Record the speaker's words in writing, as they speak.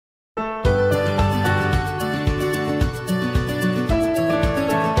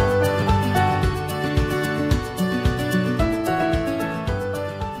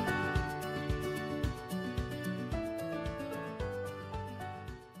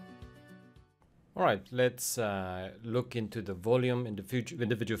All right, let's look into the volume in the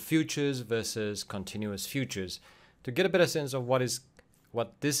individual futures versus continuous futures. To get a better sense of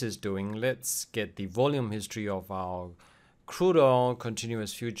what this is doing, let's get the volume history of our crude oil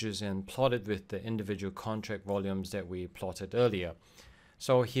continuous futures and plot it with the individual contract volumes that we plotted earlier.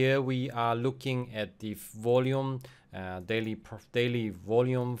 So here we are looking at the volume, daily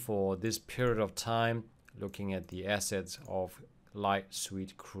volume for this period of time, looking at the assets of light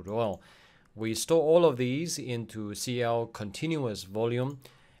sweet crude oil. We store all of these into CL continuous volume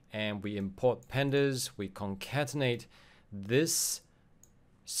and we import pandas. We concatenate this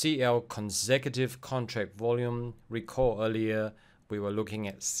CL consecutive contract volume. Recall earlier we were looking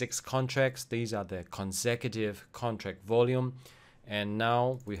at 6 contracts. These are the consecutive contract volume. And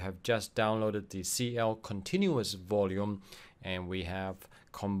now we have just downloaded the CL continuous volume and we have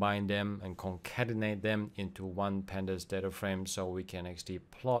combined them and concatenate them into one pandas data frame so we can actually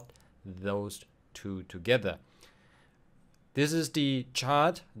plot those two together. This is the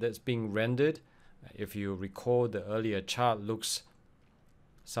chart that's being rendered. If you recall, the earlier chart looks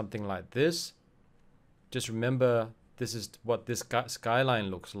something like this. Just remember, this is what this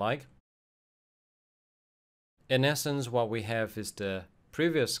skyline looks like. In essence, what we have is the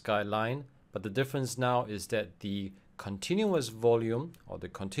previous skyline, but the difference now is that the continuous volume or the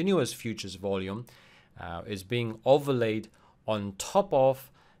continuous futures volume is being overlaid on top of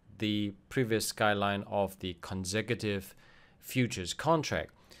the previous skyline of the consecutive futures contract.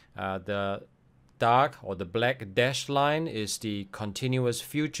 The dark or the black dashed line is the continuous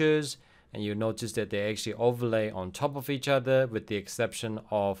futures, and you notice that they actually overlay on top of each other with the exception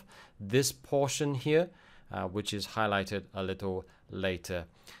of this portion here, which is highlighted a little later.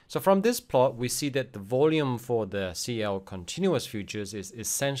 So from this plot, we see that the volume for the CL continuous futures is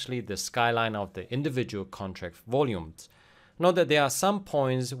essentially the skyline of the individual contract volumes. Note that there are some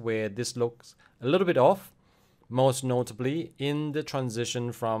points where this looks a little bit off, most notably in the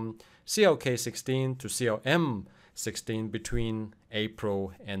transition from CLK16 to CLM16 between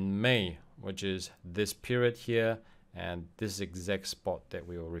April and May, which is this period here and this exact spot that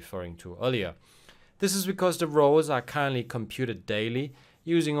we were referring to earlier. This is because the rows are currently computed daily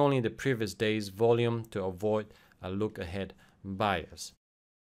using only the previous day's volume to avoid a look-ahead bias.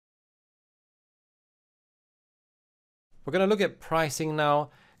 We're going to look at pricing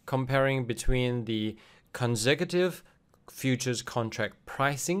now, comparing between the consecutive futures contract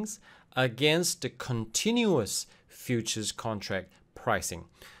pricings against the continuous futures contract pricing.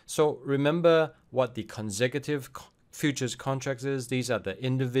 So remember what the consecutive futures contracts is. These are the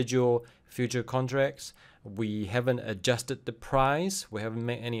individual future contracts. We haven't adjusted the price. We haven't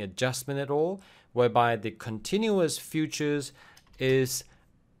made any adjustment at all, whereby the continuous futures is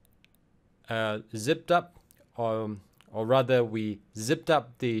zipped up, or rather we zipped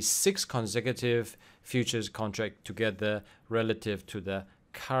up the 6 consecutive futures contract together relative to the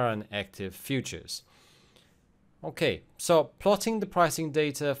current active futures. Okay, so plotting the pricing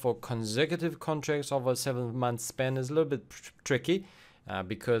data for consecutive contracts over a 7-month span is a little bit tricky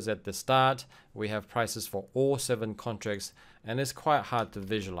because at the start we have prices for all 7 contracts and it's quite hard to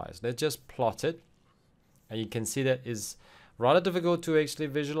visualize. Let's just plot it, and you can see that is rather difficult to actually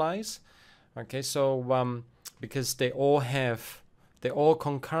visualize. Okay, so because they all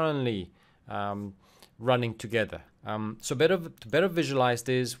concurrently running together. So to better visualize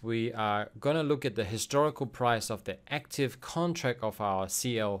this, we are going to look at the historical price of the active contract of our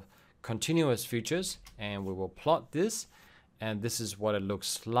CL continuous futures, and we will plot this, and this is what it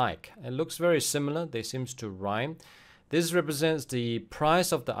looks like. It looks very similar. They seems to rhyme. This represents the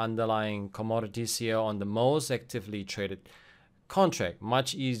price of the underlying commodity CL on the most actively traded contract,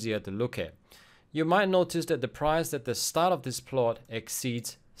 much easier to look at. You might notice that the price at the start of this plot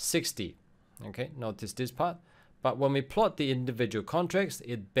exceeds 60. Okay, notice this part. But when we plot the individual contracts,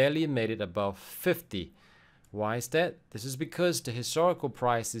 it barely made it above 50. Why is that? This is because the historical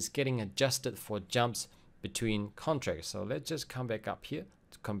price is getting adjusted for jumps between contracts. So let's just come back up here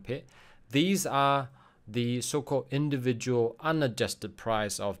to compare. These are the so-called individual unadjusted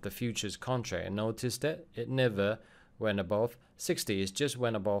price of the futures contract. And notice that it never went above 60. It just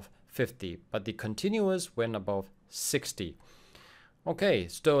went above 50. But the continuous went above 60. Okay,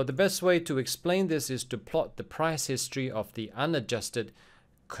 so the best way to explain this is to plot the price history of the unadjusted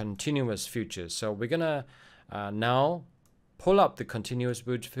continuous futures. So we're gonna now pull up the continuous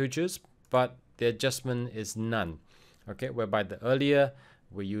futures, but the adjustment is none. Okay, whereby the earlier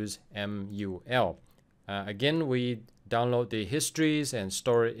we use MUL. Again, we download the histories and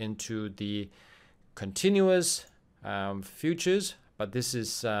store it into the continuous futures, but this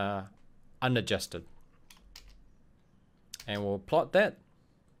is unadjusted. And we'll plot that.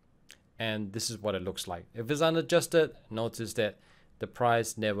 and this is what it looks like. If it's unadjusted, notice that the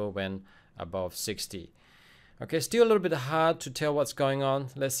price never went above 60. Okay, still a little bit hard to tell what's going on.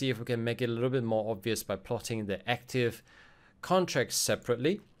 Let's see if we can make it a little bit more obvious by plotting the active contracts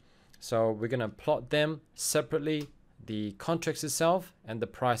separately. So we're going to plot them separately, the contracts itself and the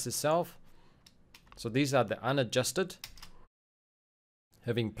price itself. So these are the unadjusted.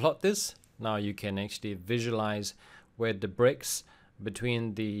 Having plot this, now you can actually visualize where the breaks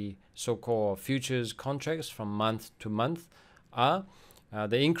between the so-called futures contracts from month to month are.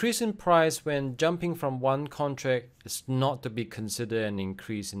 The increase in price when jumping from one contract is not to be considered an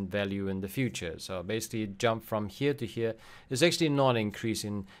increase in value in the future. So basically, jump from here to here is actually not an increase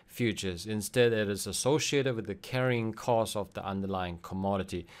in futures. Instead, it is associated with the carrying cost of the underlying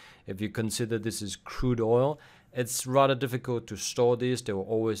commodity. If you consider this is crude oil, it's rather difficult to store this. There will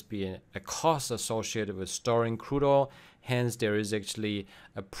always be a cost associated with storing crude oil. Hence, there is actually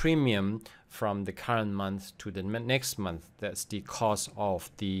a premium from the current month to the next month. That's the cost of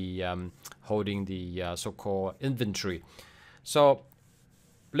the holding the so-called inventory. So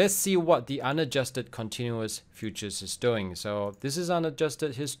let's see what the unadjusted continuous futures is doing. So this is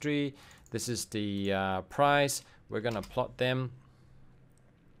unadjusted history. This is the price. We're going to plot them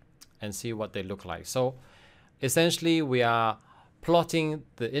and see what they look like. So essentially, we are plotting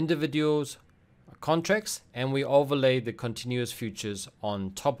the individuals contracts and we overlay the continuous futures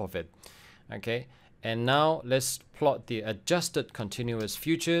on top of it. Okay, and now let's plot the adjusted continuous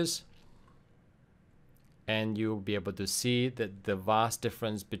futures, and you'll be able to see that the vast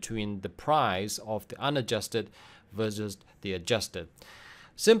difference between the price of the unadjusted versus the adjusted.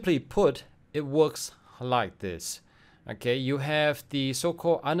 Simply put, it works like this. Okay, you have the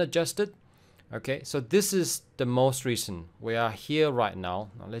so-called unadjusted. Okay, so this is the most recent. We are here right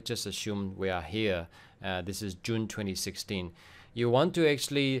now. Now let's just assume we are here. This is June 2016. You want to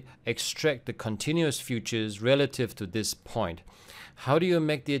actually extract the continuous futures relative to this point. How do you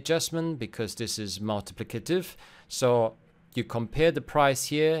make the adjustment? Because this is multiplicative. So you compare the price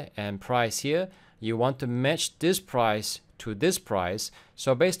here and price here. You want to match this price to this price.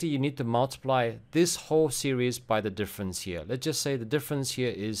 So basically you need to multiply this whole series by the difference here. Let's just say the difference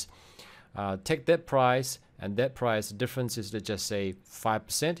here is take that price and that price. The difference is, let's just say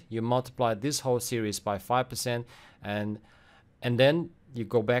 5%. You multiply this whole series by 5%, and then you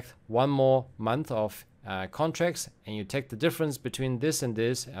go back one more month of contracts and you take the difference between this and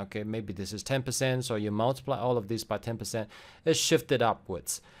this. Okay, maybe this is 10%, so you multiply all of this by 10%. It's shifted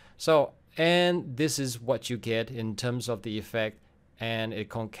upwards. So, and this is what you get in terms of the effect, and it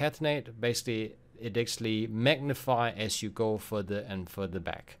concatenate. Basically, it actually magnify as you go further and further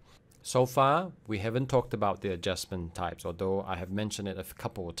back. So far, we haven't talked about the adjustment types, although I have mentioned it a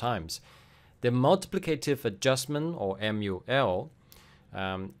couple of times. The multiplicative adjustment, or MUL,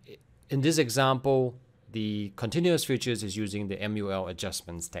 in this example, the continuous futures is using the MUL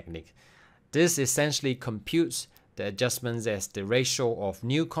adjustments technique. This essentially computes the adjustments as the ratio of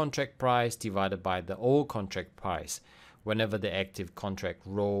new contract price divided by the old contract price whenever the active contract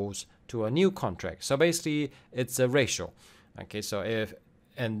rolls to a new contract. So basically, it's a ratio. Okay, so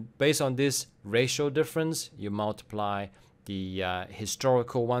and based on this ratio difference, you multiply the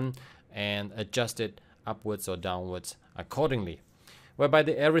historical one and adjust it upwards or downwards accordingly. Whereby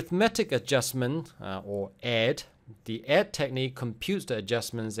the arithmetic adjustment, or add, the add technique computes the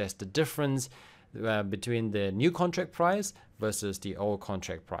adjustments as the difference between the new contract price versus the old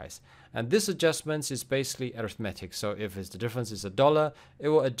contract price. And this adjustment is basically arithmetic. So if the difference is $1, it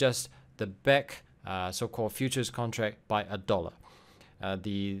will adjust the back so-called futures contract by $1.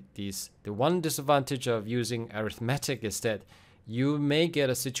 The one disadvantage of using arithmetic is that you may get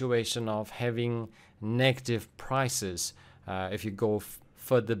a situation of having negative prices if you go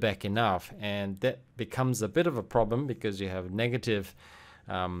further back enough, and that becomes a bit of a problem because you have negative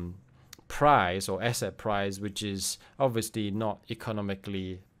price or asset price, which is obviously not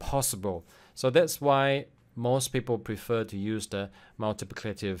economically possible. So that's why most people prefer to use the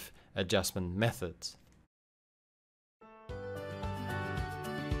multiplicative adjustment methods.